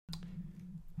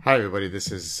Hi, everybody.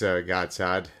 This is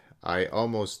Saad. I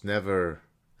almost never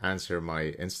answer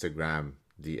my Instagram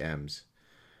DMs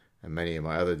and many of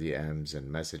my other DMs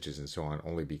and messages and so on,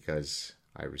 only because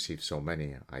I receive so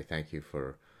many. I thank you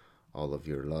for all of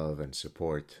your love and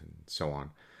support and so on.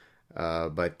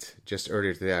 But just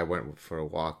earlier today, I went for a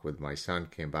walk with my son,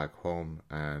 came back home,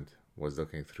 and was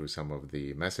looking through some of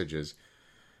the messages.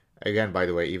 Again, by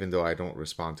the way, even though I don't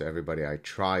respond to everybody, I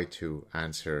try to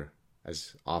answer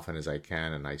as often as I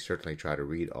can, and I certainly try to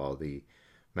read all the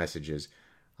messages.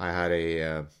 I had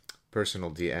a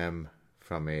personal DM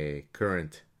from a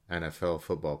current NFL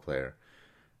football player.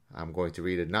 I'm going to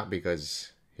read it not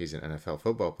because he's an NFL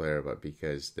football player, but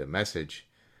because the message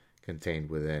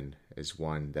contained within is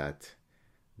one that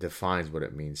defines what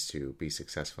it means to be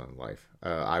successful in life.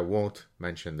 I won't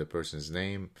mention the person's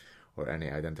name or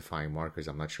any identifying markers.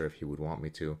 I'm not sure if he would want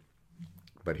me to,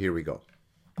 but here we go.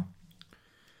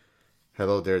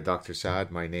 Hello there, Dr.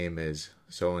 Saad. My name is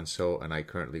so and so, and I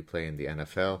currently play in the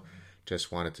NFL.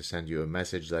 Just wanted to send you a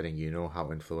message letting you know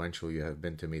how influential you have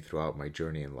been to me throughout my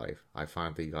journey in life. I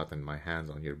finally gotten my hands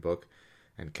on your book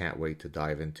and can't wait to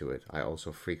dive into it. I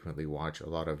also frequently watch a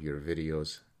lot of your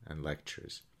videos and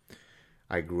lectures.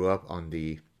 I grew up on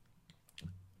the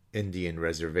Indian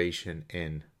reservation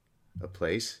in a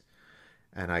place,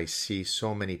 and I see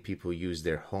so many people use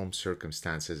their home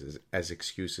circumstances as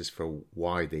excuses for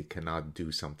why they cannot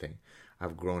do something.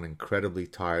 I've grown incredibly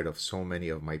tired of so many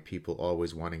of my people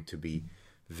always wanting to be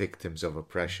victims of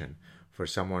oppression. For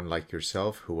someone like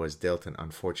yourself who was dealt an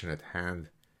unfortunate hand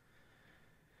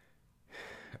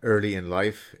early in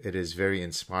life, it is very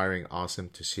inspiring, awesome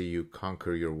to see you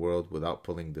conquer your world without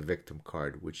pulling the victim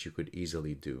card, which you could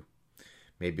easily do.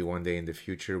 Maybe one day in the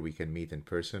future we can meet in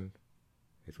person.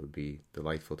 It would be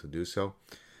delightful to do so.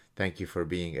 Thank you for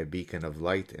being a beacon of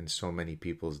light in so many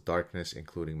people's darkness,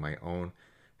 including my own.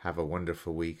 Have a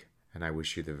wonderful week, and I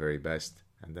wish you the very best.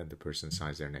 And then the person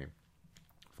signs their name.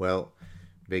 Well,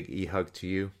 big hug to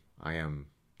you. I am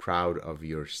proud of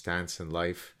your stance in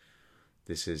life.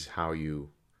 This is how you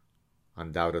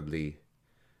undoubtedly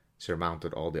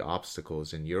surmounted all the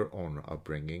obstacles in your own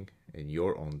upbringing, in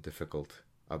your own difficult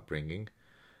upbringing.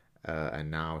 And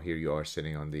now here you are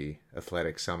sitting on the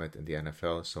athletic summit in the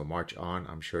NFL. So march on.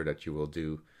 I'm sure that you will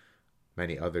do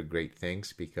many other great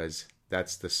things, because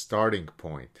that's the starting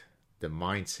point. The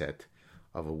mindset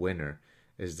of a winner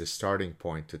is the starting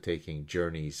point to taking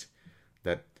journeys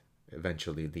that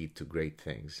eventually lead to great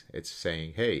things. It's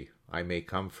saying, hey, I may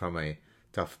come from a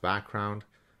tough background,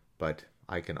 but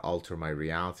I can alter my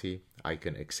reality. I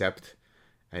can accept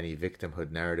any victimhood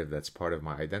narrative that's part of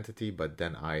my identity, but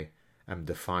then I am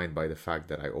defined by the fact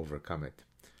that I overcome it.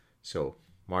 So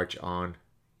march on.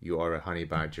 You are a honey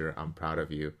badger. I'm proud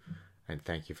of you. And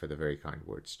thank you for the very kind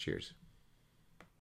words. Cheers.